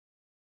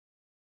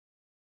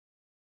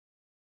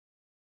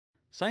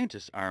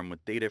Scientists armed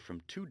with data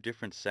from two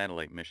different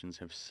satellite missions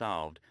have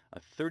solved a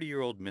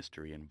 30-year-old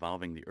mystery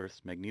involving the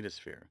Earth's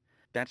magnetosphere.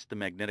 That's the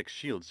magnetic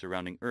shield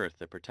surrounding Earth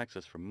that protects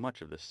us from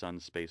much of the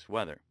sun's space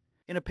weather.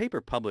 In a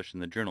paper published in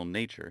the journal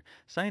Nature,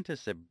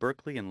 scientists at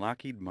Berkeley and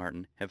Lockheed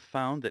Martin have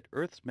found that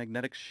Earth's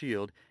magnetic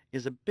shield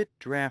is a bit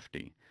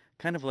drafty,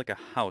 kind of like a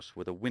house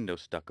with a window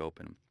stuck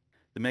open.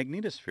 The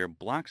magnetosphere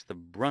blocks the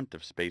brunt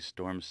of space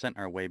storms sent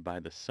our way by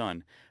the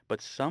sun,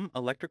 but some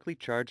electrically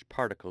charged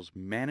particles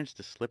manage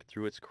to slip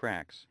through its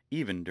cracks,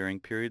 even during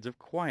periods of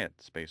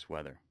quiet space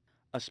weather.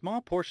 A small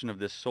portion of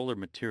this solar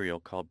material,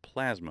 called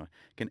plasma,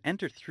 can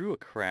enter through a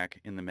crack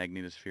in the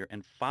magnetosphere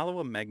and follow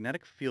a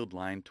magnetic field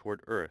line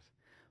toward Earth,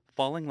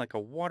 falling like a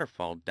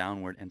waterfall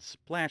downward and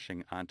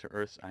splashing onto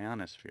Earth's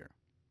ionosphere.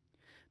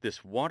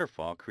 This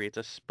waterfall creates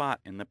a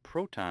spot in the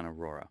proton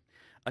aurora,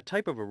 a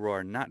type of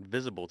aurora not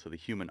visible to the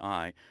human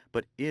eye,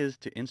 but is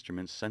to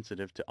instruments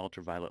sensitive to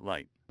ultraviolet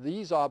light.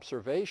 These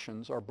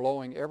observations are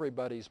blowing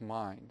everybody's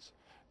minds.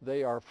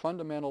 They are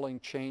fundamentally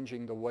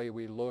changing the way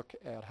we look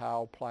at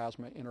how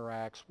plasma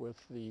interacts with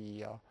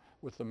the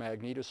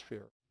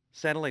magnetosphere.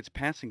 Satellites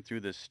passing through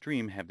this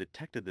stream have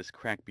detected this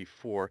crack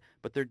before,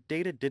 but their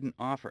data didn't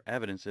offer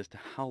evidence as to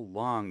how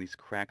long these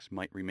cracks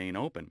might remain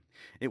open.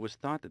 It was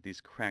thought that these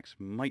cracks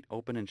might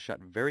open and shut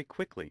very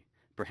quickly,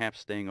 perhaps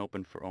staying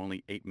open for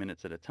only 8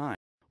 minutes at a time.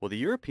 Well, the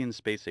European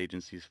Space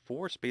Agency's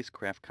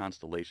 4-spacecraft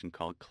constellation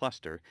called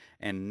Cluster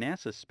and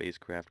NASA's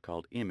spacecraft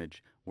called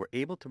Image were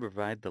able to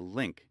provide the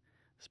link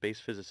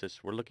space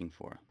physicists were looking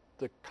for.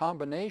 The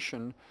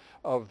combination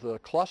of the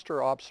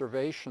cluster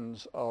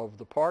observations of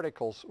the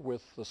particles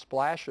with the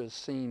splashes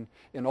seen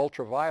in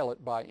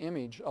ultraviolet by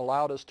Image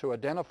allowed us to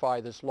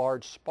identify this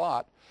large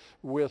spot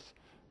with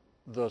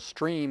the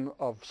stream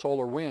of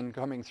solar wind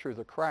coming through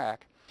the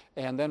crack.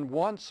 And then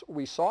once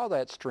we saw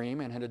that stream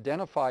and had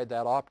identified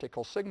that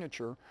optical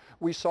signature,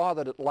 we saw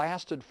that it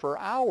lasted for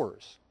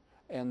hours.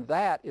 And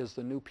that is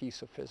the new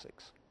piece of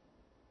physics.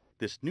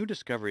 This new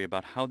discovery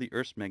about how the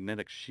Earth's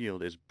magnetic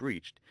shield is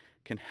breached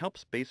can help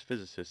space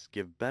physicists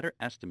give better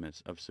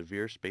estimates of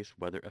severe space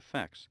weather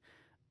effects,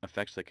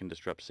 effects that can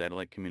disrupt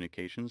satellite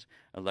communications,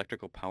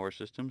 electrical power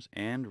systems,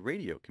 and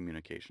radio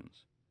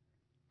communications.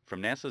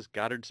 From NASA's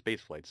Goddard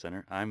Space Flight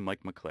Center, I'm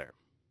Mike McClare.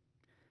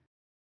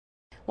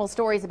 Well,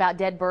 stories about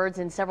dead birds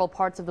in several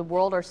parts of the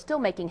world are still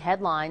making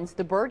headlines.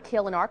 The bird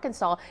kill in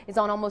Arkansas is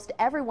on almost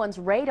everyone's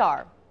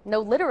radar. No,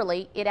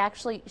 literally, it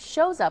actually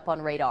shows up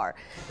on radar.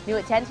 New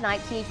at 10 tonight,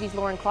 THV's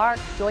Lauren Clark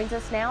joins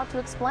us now to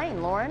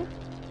explain. Lauren?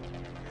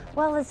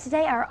 Well, as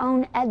today our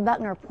own Ed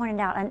Buckner pointed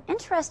out, an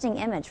interesting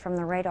image from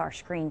the radar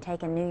screen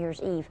taken New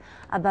Year's Eve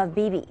above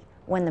Beebe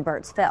when the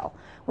birds fell.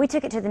 We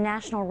took it to the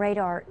National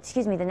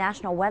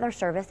Weather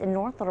Service in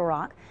North Little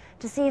Rock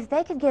to see if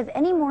they could give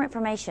any more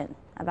information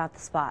about the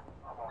spot.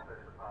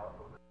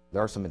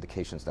 There are some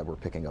indications that we're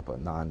picking up a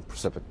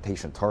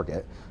non-precipitation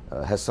target,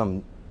 has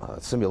some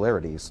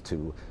similarities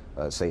to,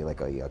 say, like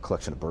a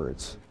collection of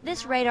birds.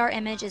 This radar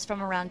image is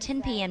from around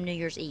 10 p.m. New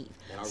Year's Eve.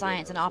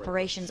 Science and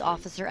Operations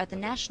Officer at the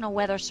National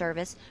Weather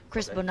Service,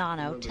 Chris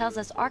Bonanno, tells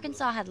us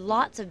Arkansas had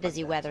lots of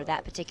busy weather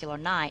that particular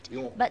night,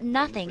 but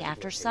nothing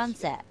after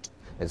sunset.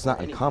 It's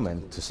not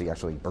uncommon to see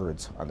actually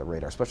birds on the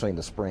radar, especially in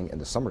the spring and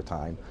the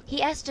summertime.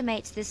 He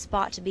estimates this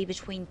spot to be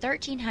between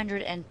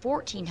 1,300 and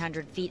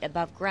 1,400 feet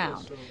above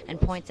ground and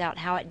points out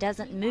how it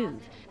doesn't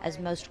move as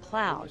most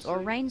clouds or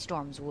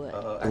rainstorms would.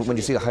 When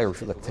you see the higher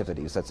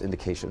reflectivities, that's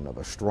indication of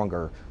a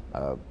stronger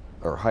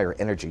or higher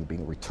energy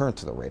being returned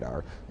to the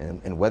radar.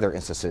 And in weather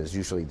instances,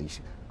 usually the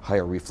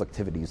higher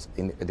reflectivities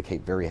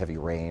indicate very heavy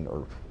rain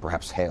or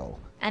perhaps hail.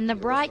 And the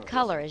bright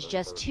color is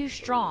just too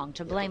strong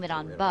to blame it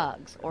on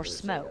bugs or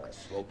smoke.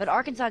 But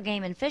Arkansas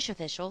Game and Fish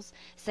officials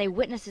say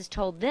witnesses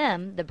told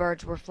them the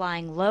birds were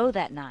flying low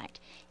that night,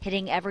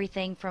 hitting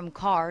everything from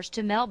cars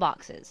to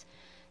mailboxes.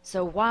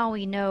 So while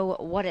we know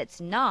what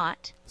it's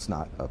not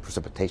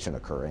precipitation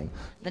occurring.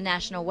 The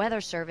National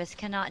Weather Service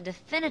cannot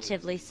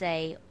definitively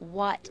say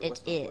what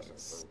it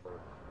is.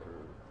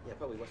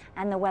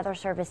 And the Weather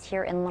Service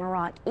here in Little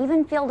Rock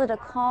even fielded a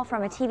call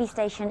from a TV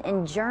station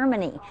in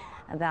Germany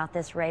about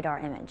this radar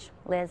image.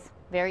 Liz?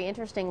 Very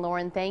interesting,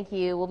 Lauren. Thank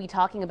you. We'll be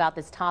talking about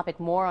this topic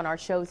more on our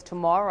shows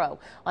tomorrow.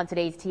 On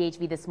today's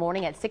THV This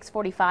Morning at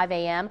 6:45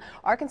 a.m.,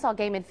 Arkansas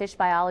Game and Fish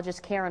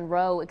biologist Karen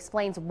Rowe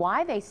explains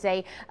why they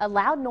say a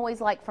loud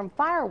noise like from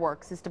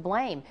fireworks is to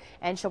blame.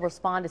 And she'll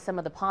respond to some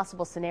of the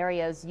possible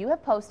scenarios you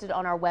have posted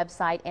on our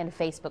website and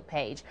Facebook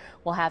page.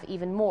 We'll have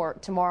even more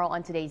tomorrow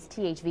on today's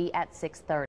THV at 6:30.